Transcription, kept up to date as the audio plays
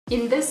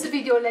In this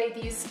video,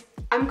 ladies,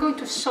 I'm going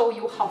to show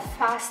you how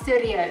fast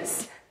it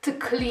is to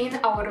clean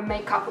our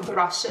makeup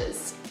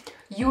brushes.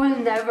 You will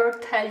never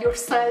tell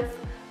yourself,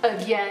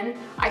 again,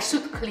 I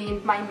should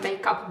clean my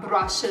makeup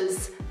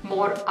brushes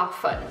more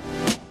often.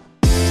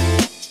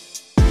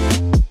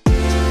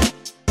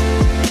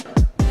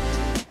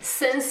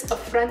 Since a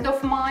friend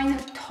of mine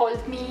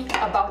told me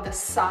about the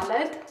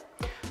salad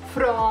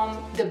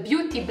from the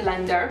beauty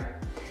blender,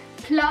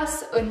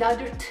 plus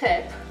another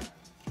tip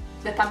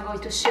that I'm going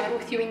to share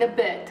with you in a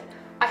bit,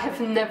 I have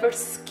never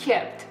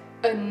skipped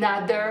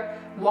another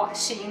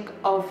washing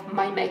of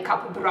my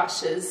makeup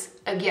brushes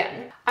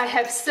again. I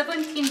have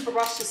 17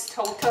 brushes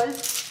total,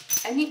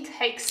 and it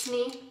takes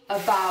me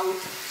about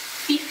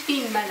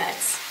 15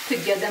 minutes to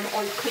get them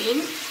all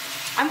clean.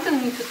 I'm going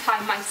to need to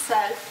time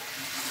myself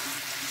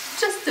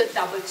just to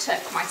double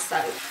check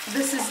myself.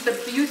 This is the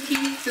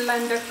Beauty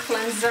Blender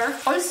Cleanser.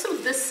 Also,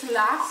 this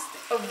lasts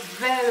a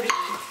very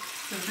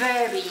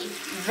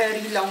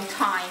long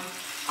time.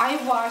 I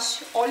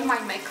wash all my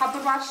makeup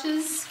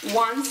brushes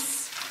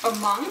once a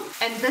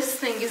month, and this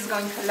thing is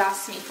going to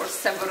last me for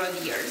several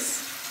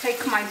years.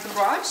 Take my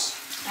brush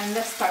and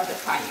let's start the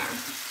timer.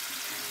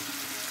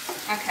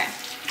 Okay.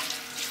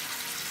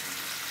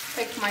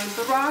 Take my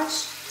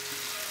brush.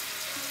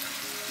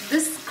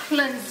 This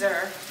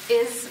cleanser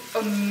is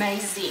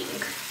amazing.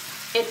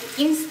 It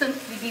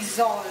instantly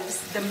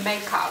dissolves the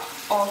makeup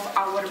of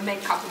our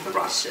makeup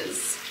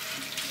brushes.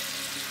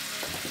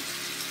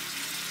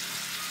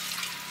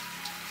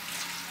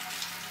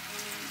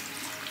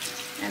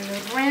 And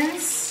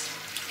rinse.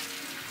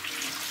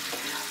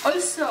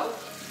 Also,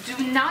 do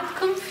not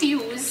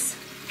confuse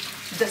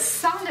the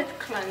solid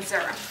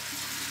cleanser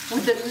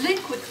with the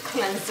liquid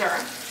cleanser,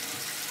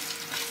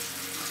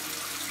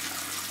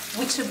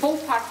 which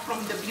both are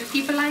from the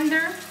Beauty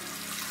Blender.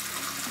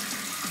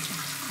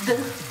 The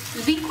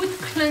liquid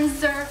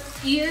cleanser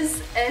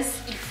is as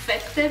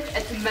effective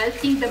at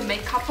melting the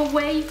makeup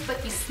away, but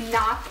it's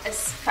not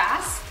as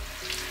fast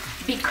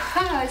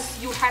because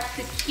you have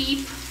to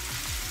keep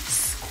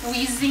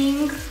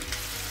squeezing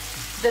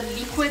the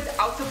liquid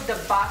out of the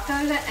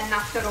bottle, and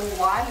after a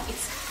while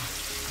it's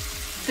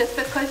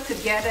difficult to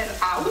get it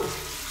out.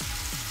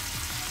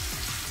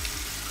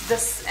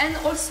 And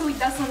also it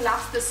doesn't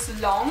last as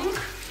long,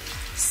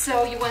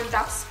 so you end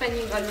up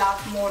spending a lot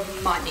more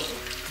money.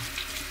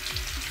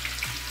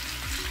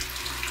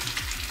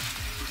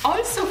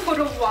 Also, for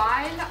a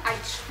while I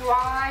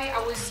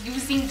was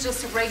using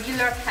just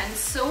regular hand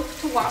soap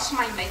to wash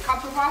my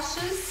makeup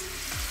brushes,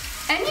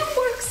 and it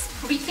works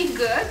pretty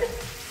good,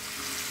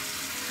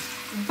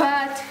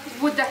 but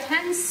with the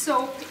hand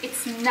soap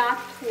it's not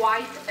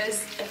quite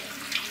as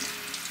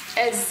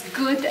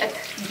good at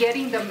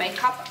getting the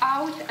makeup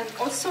out, and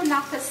also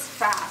not as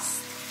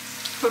fast.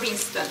 For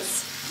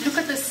instance, look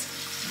at this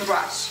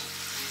brush.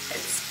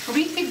 It's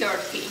pretty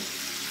dirty.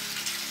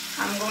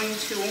 I'm going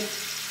to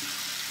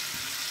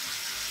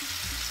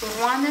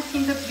run it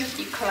in the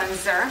beauty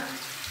cleanser.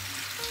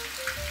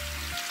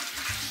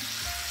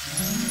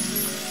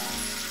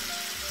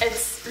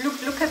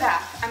 Look at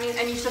that. I mean,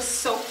 and it's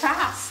just so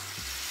fast.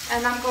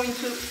 And I'm going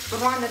to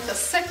run it a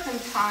second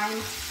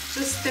time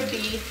just to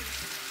be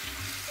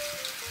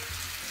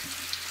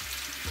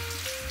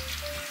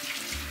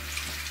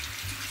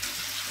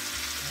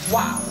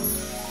wow.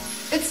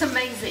 It's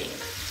amazing.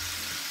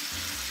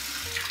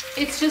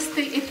 It's just,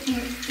 it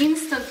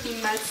instantly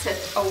melts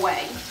it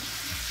away.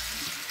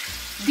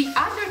 The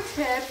other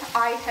tip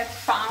I have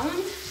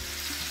found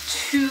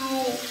to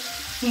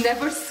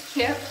never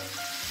skip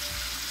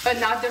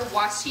another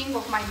washing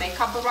of my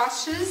makeup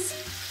brushes.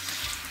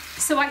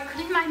 So I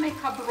clean my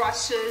makeup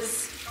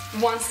brushes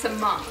once a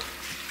month.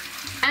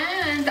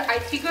 And I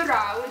figure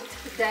out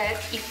that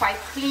if I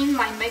clean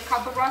my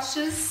makeup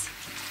brushes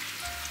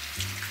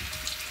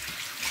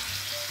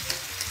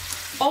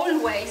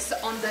always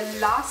on the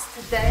last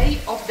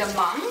day of the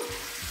month,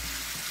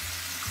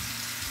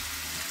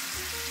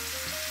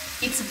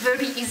 it's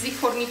very easy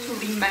for me to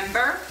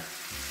remember.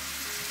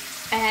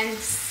 And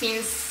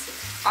since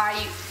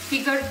I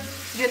figured,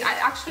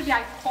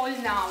 I call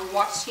now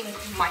washing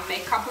my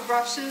makeup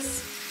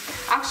brushes.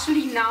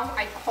 Actually now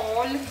I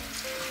call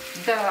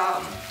the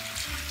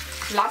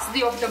last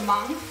day of the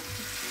month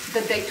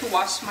the day to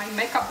wash my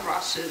makeup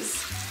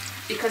brushes,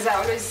 because I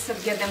always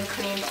get them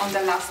cleaned on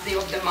the last day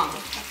of the month.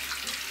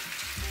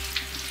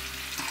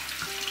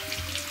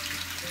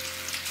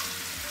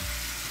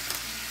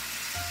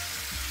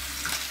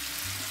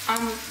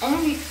 I'm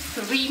only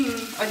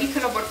a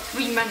little over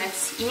 3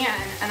 minutes in,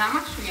 and I'm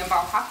actually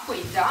about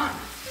halfway done.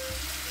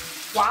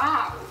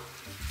 Wow,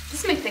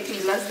 this may take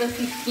me less than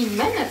 15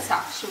 minutes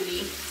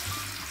actually.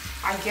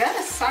 I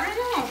guess, I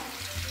don't know.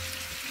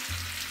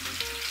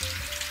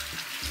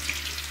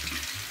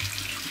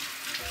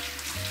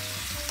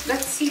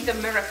 Let's see the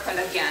miracle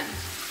again.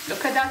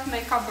 Look at that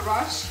makeup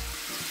brush.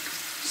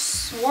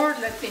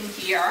 Swirl it in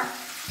here.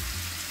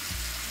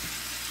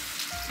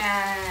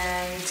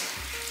 And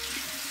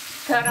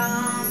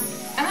ta-da!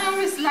 And I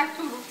always like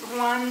to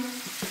run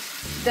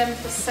them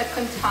the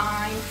second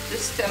time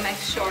just to make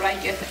sure I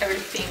get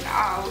everything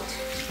out.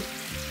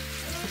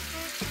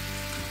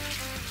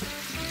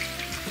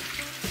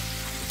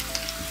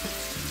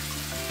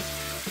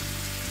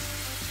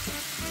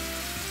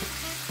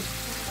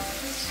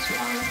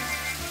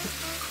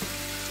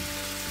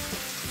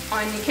 Oh,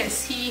 and you can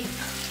see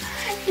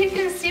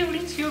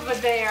Richie over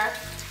there.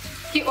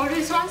 He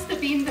always wants to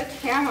be in the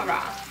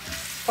camera,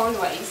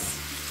 always.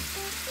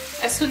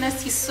 As soon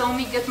as he saw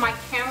me get my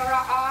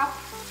camera up,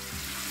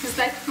 he's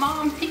like,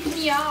 Mom, pick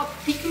me up,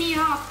 pick me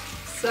up.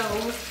 So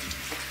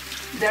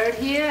there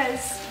he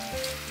is.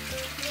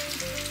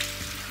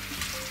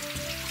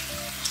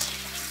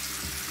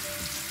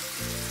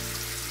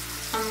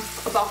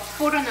 About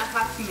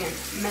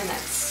 4.5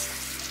 minutes.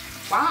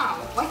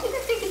 Wow, why did I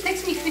think it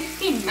takes me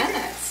 15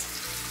 minutes?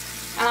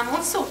 And I'm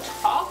also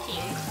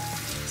talking,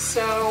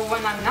 so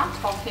when I'm not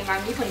talking,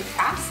 I'm even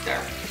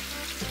faster.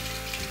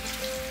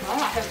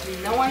 Well, I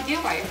have no idea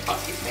why I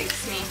thought it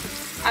takes me.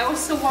 I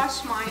also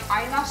wash my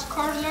eyelash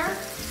curler.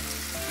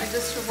 I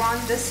just run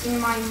this in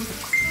my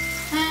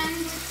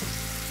hand.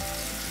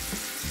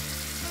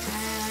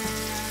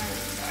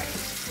 And I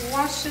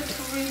wash it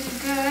really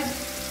good.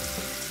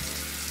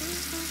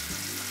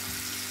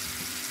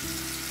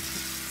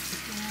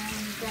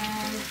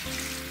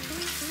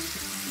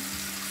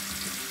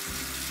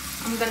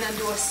 I'm gonna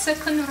do a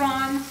second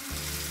run.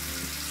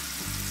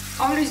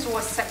 Always do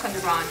a second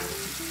run,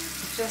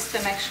 just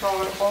to make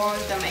sure all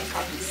the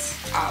makeup is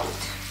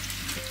out.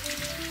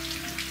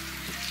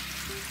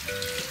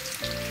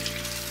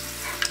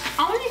 I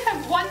only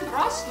have one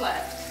brush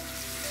left.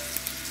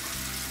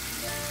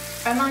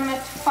 And I'm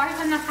at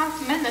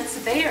 5.5 minutes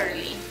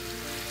barely.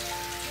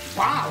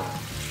 Wow.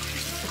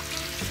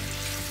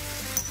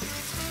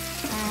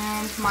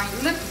 And my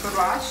lip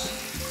brush.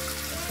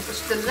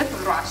 The lip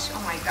brush,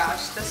 oh my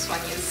gosh, this one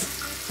is...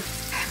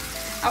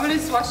 I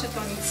always wash it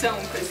on its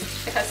own because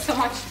it has so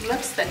much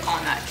lipstick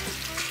on it.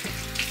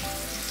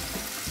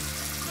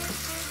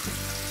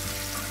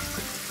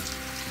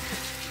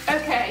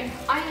 Okay,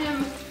 I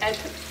am at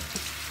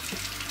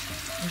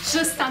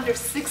just under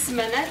 6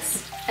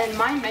 minutes and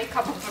my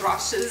makeup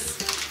brushes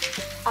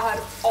are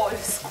all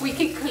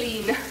squeaky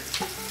clean.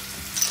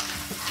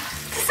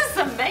 This is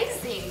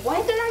amazing.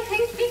 Why did I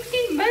think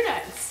 15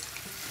 minutes?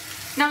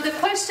 Now the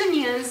question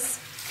is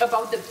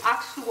about the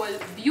actual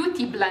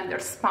Beauty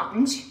Blender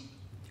sponge.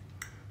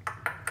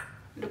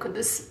 Look at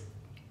this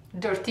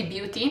dirty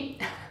beauty.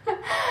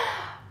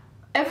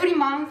 Every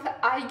month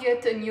I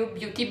get a new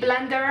Beauty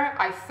Blender.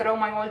 I throw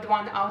my old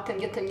one out and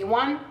get a new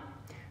one.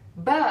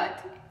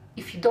 But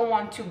if you don't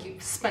want to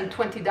spend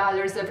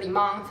 $20 every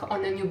month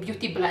on a new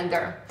Beauty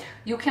Blender,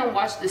 you can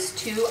watch this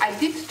too. I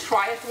did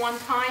try it one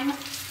time.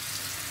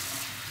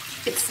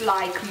 It's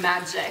like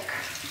magic.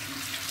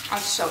 I'll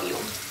show you.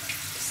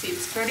 See,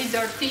 it's pretty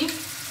dirty,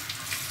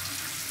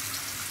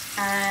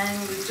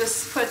 and we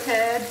just put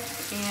it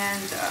in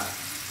the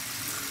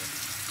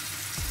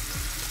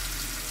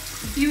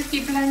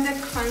Beauty Blender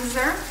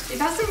cleanser. It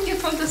doesn't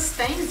get all the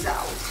stains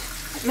out.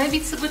 Maybe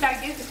it's a good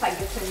idea if I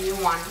get a new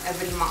one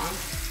every month.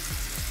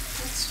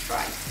 Let's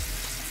try.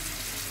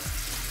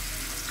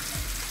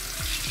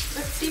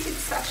 Let's see if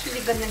it's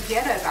actually gonna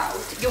get it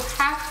out. You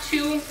have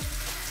to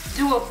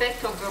do a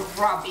bit of a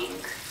rubbing.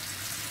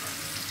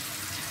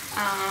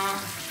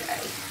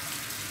 Okay,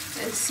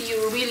 and so you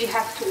really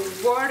have to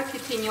work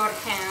it in your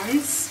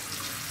hands,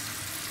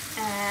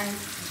 and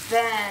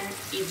then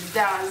it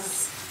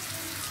does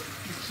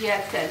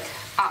get it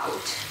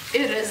out.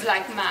 It is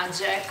like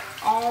magic.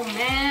 Oh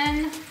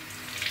man,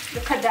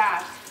 look at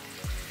that.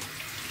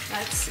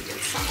 Let's get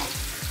some of it.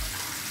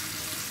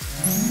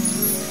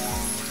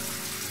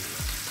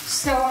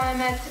 So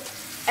I'm at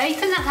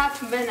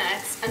 8.5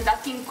 minutes, and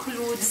that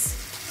includes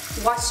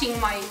washing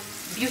my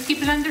Beauty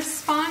Blender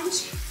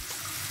sponge,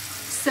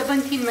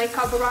 17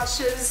 makeup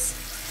brushes,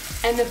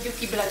 and a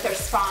Beauty Blender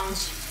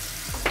sponge,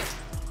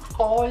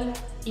 all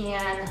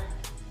in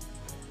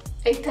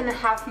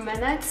 8.5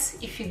 minutes.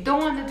 If you don't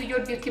want to do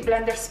your Beauty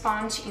Blender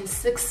sponge in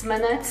 6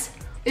 minutes,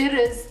 it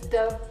is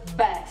the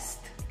best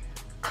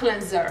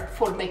cleanser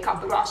for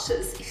makeup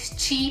brushes. It's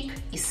cheap,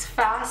 it's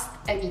fast,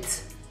 and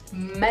it's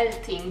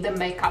melting the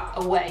makeup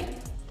away.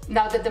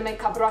 Now that the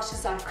makeup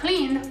brushes are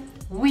clean,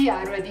 we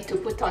are ready to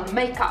put on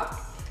makeup.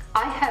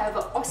 I have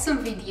an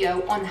awesome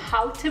video on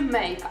how to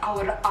make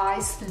our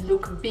eyes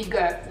look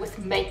bigger with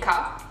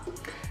makeup.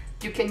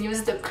 You can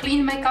use the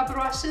clean makeup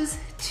brushes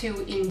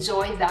to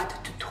enjoy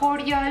that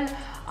tutorial.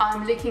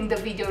 I'm linking the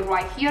video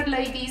right here,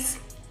 ladies,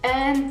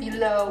 and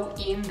below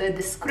in the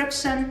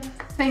description.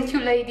 Thank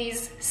you,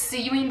 ladies.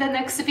 See you in the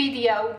next video.